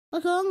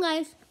What's going on,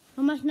 guys?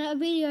 I'm watching another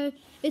video.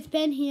 It's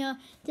Ben here.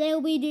 Today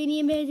we'll be doing the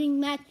Amazing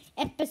Match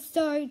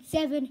episode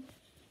 7.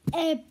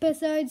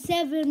 Episode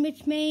 7,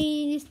 which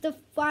means it's the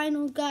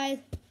final, guys.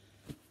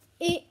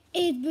 It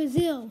is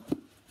Brazil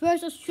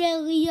versus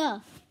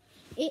Australia.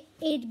 It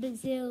is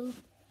Brazil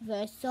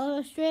versus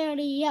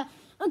Australia.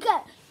 Okay,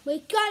 we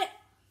got it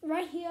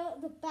right here.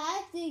 The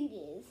bad thing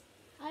is,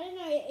 I don't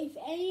know if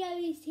any of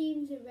these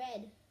teams are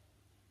red.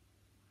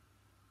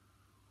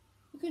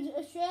 Because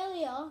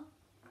Australia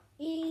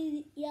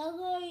is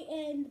yellow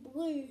and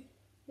blue,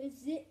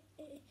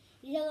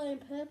 yellow and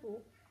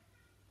purple,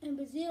 and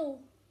Brazil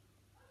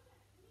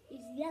is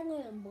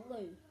yellow and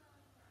blue.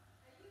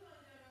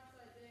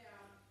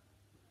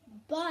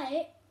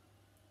 But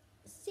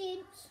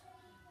since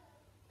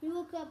we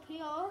look up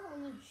here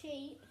on the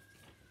sheet,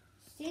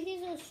 since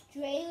it's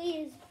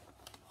Australia's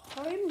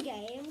home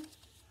game,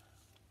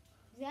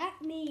 that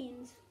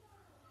means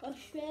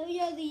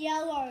Australia the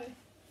yellow,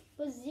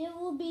 Brazil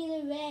will be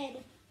the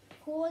red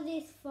for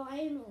this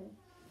final.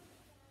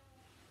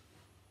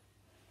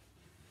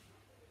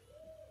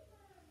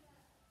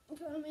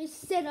 So I'm going to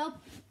set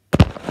up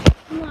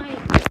my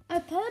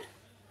iPad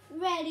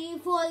ready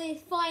for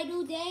this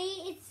final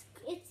day.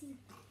 It's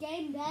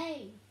game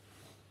day.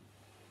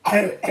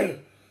 3,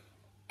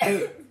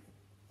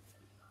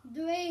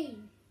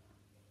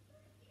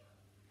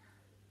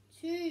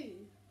 2,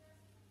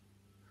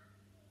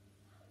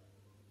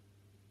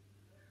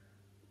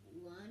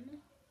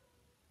 1.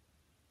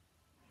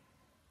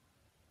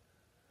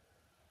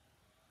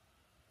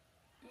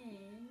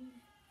 And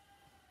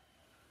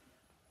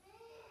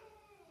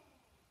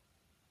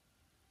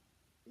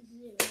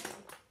 0.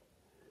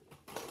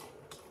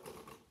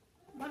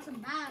 What's a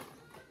back?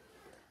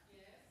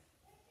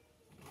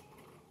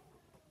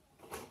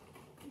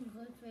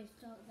 Let's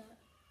restart that.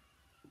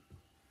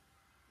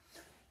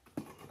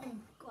 Oh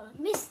god,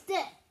 I missed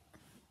it!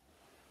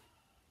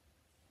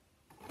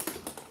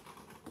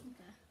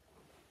 Okay.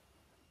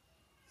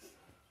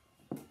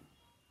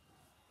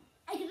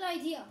 I got an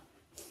idea.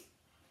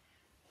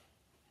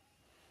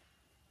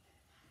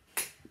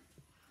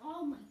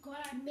 Oh my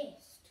god, I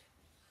missed.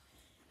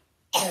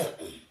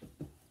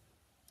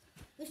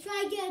 Let's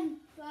try again,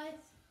 guys.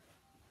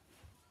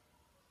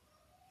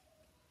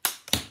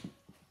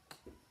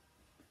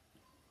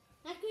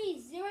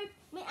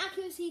 My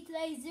accuracy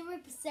today is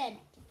 0%.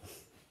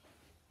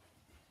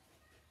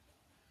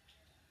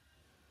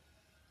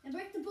 And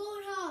break the ball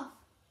in half.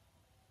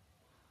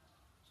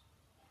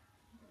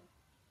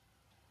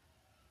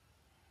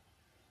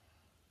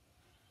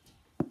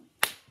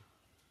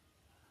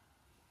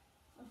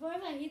 I thought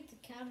if I hit the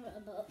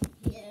camera, but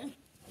yeah.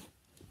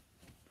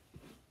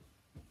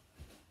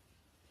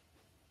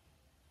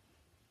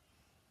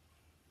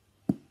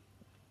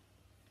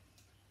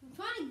 I'm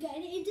trying to get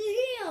it into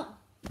here.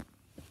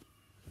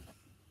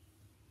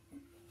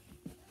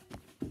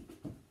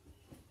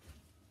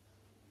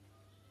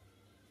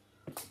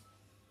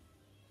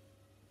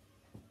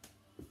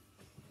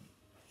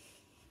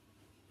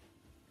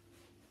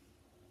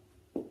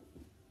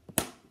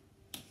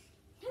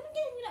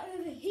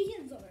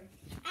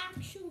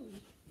 Actually,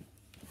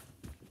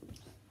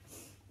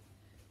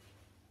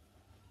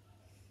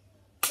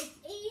 it's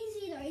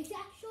easy though. It's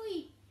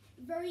actually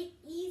very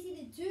easy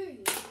to do.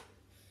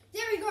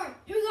 There we go.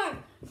 Here we go.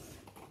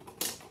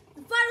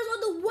 The final's on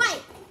the way.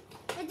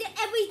 I did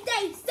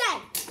everything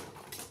said.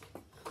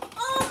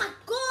 Oh my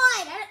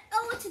god! I don't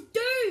know what to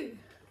do.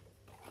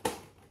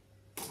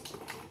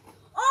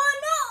 Oh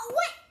no!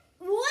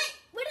 What?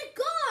 Where'd it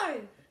go?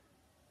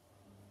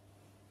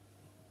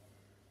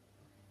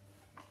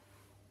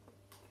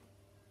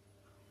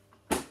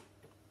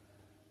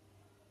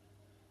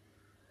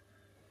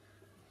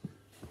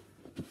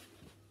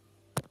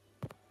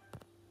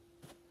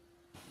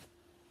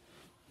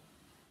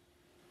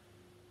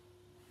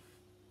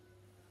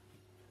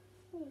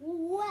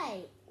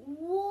 Wait,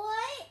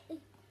 what?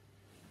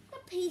 The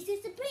piece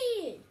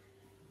disappeared.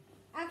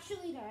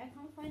 Actually, no, I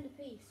can't find the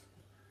piece.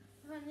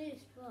 I found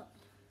this, but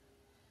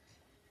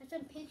it's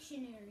in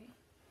Pictionary.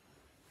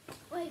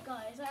 Wait,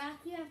 guys, I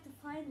actually have to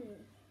find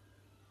it.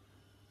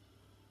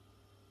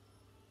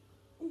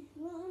 It's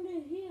not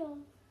under here.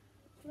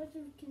 What's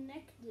it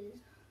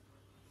connected?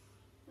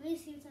 Let me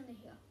see what's under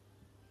here.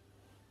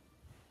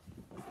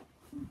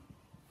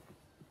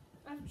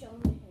 I've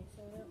jumped in here,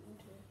 so I don't want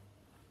to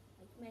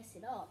mess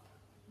it up,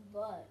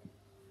 but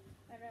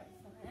I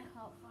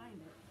can't find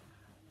it.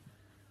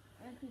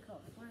 I actually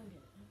can't find it.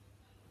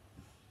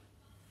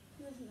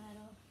 Doesn't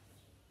matter.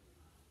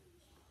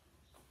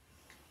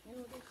 And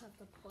we'll just have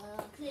to play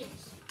like this.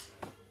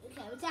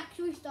 Okay, let's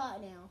actually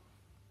start now.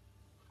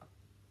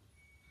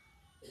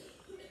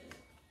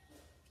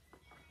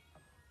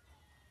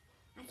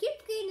 I keep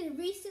forgetting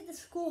to reset the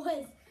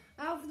scores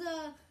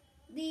after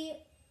the.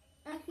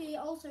 Actually,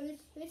 also,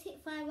 let's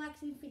hit 5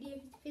 likes in the video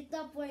if it's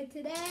uploaded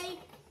today.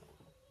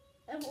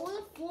 Of all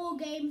the 4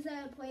 games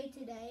that I played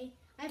today,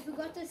 I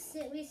forgot to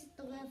reset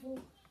the level,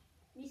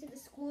 reset the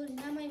scores.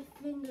 Now my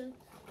finger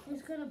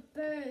is going to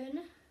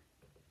burn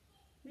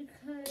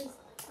because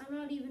I'm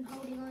not even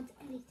holding on to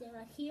anything.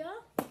 Like here,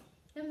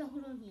 I'm not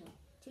holding on here.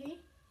 See?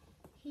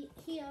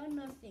 Here,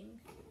 nothing.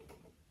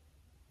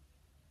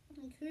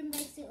 Like who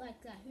makes it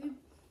like that?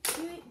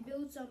 Who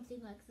builds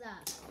something like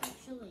that?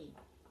 Actually.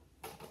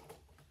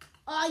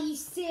 Are you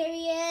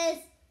serious?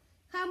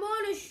 Come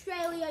on,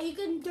 Australia, you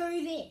can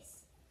do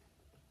this.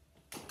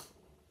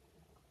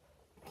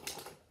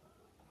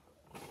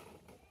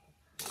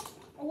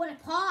 Oh, what a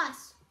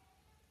pass.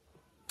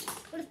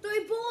 What a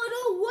through ball.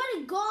 Oh, what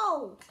a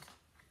goal.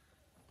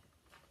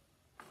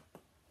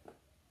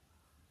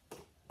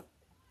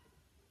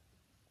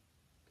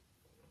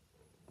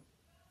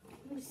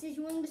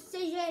 Wrong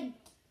decision.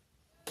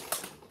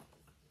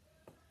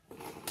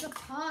 The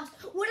pass.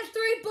 What a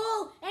through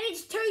ball. And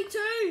it's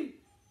 2-2.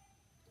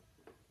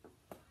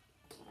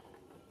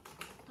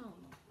 Oh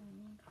my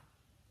God.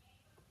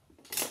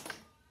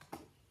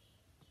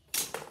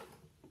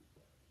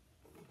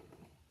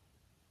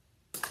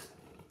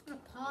 What a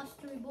pass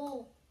through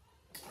ball.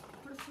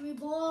 What a through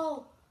ball.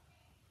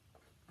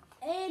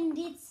 And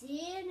it's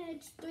in.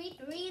 It's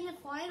 3-3 in the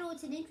final.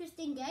 It's an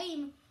interesting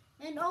game.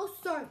 And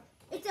also,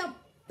 it's a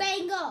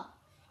banger!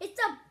 It's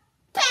a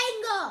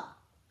banger!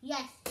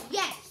 Yes,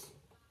 yes!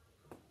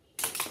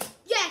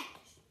 Yes!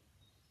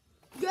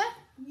 Yes,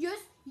 yes,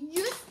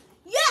 yes,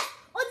 yes!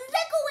 Oh, the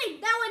second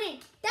win! That went in!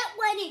 That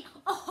went in!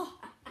 Oh!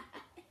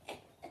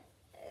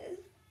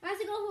 As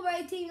a goal for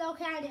both teams, I'll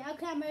count it. I'll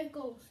count both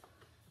goals.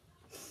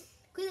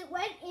 Because it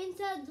went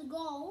inside the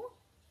goal,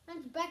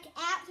 and back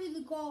out through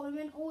the goal, and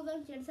went all the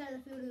way inside the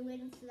field and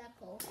went into that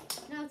goal.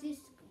 Now this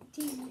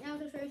team, now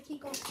the first team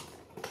goal.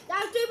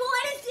 That was 2 ball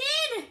and it's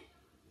in!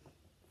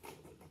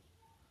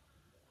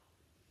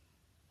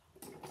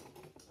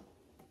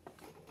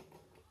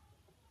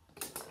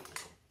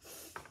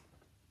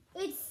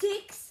 It's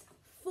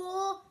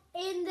 6-4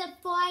 in the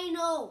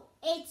final.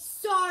 It's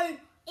so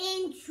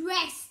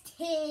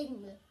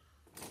interesting.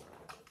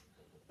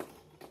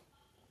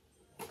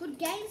 Good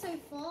game so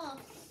far.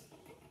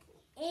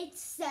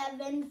 It's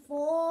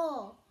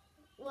 7-4.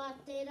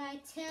 What did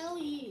I tell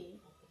you?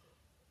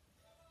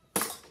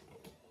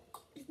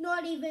 It's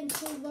not even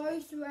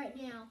close right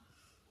now.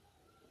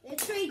 They're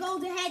 3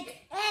 goals ahead,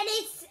 and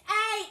it's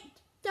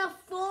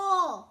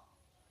 8-4.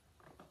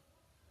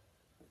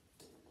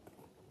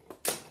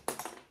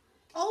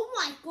 Oh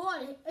my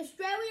God,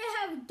 Australia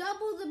have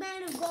double the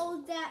amount of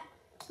goals that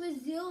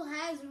Brazil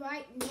has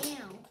right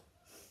now.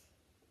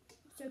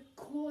 So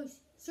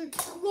close, so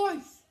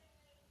close.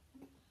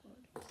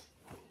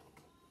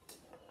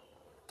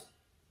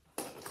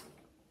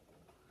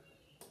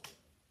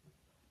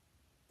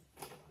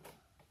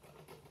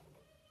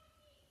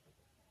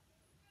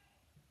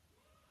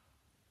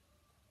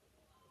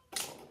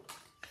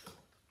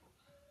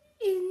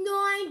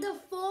 It's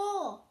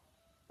 9-4.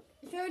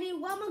 There's only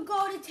one more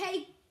goal to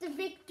take the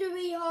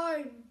victory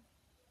home.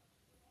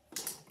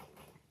 It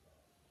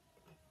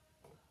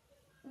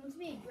must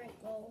be a great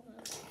goal.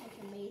 That's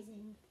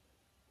amazing.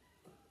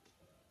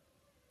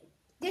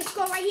 This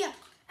goal right here. And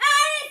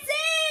it's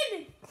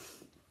in!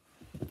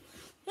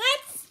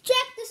 Let's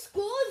check the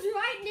scores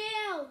right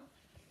now.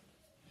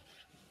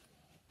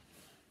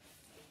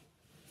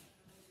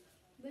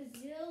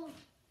 Brazil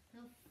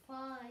have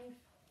 5.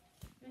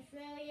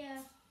 Australia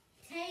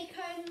take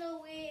home the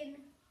win.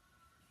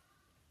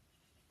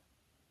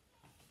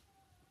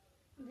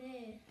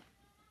 There.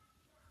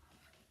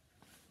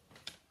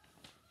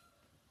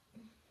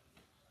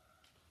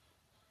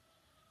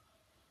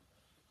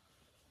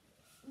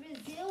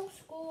 Brazil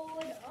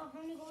scored,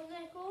 how many goals did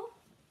they score?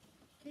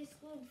 They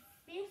scored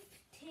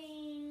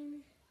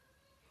 15,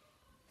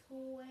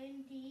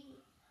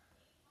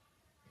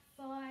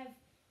 25.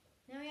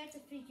 Now we have to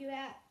figure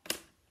out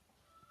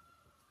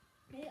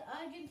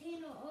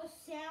Argentina or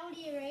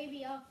Saudi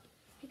Arabia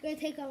are going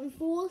to take on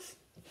 4th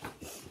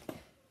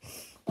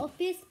or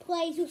 5th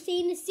place. We'll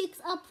see you in the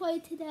 6th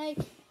upload today.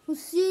 We'll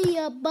see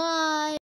ya. Bye.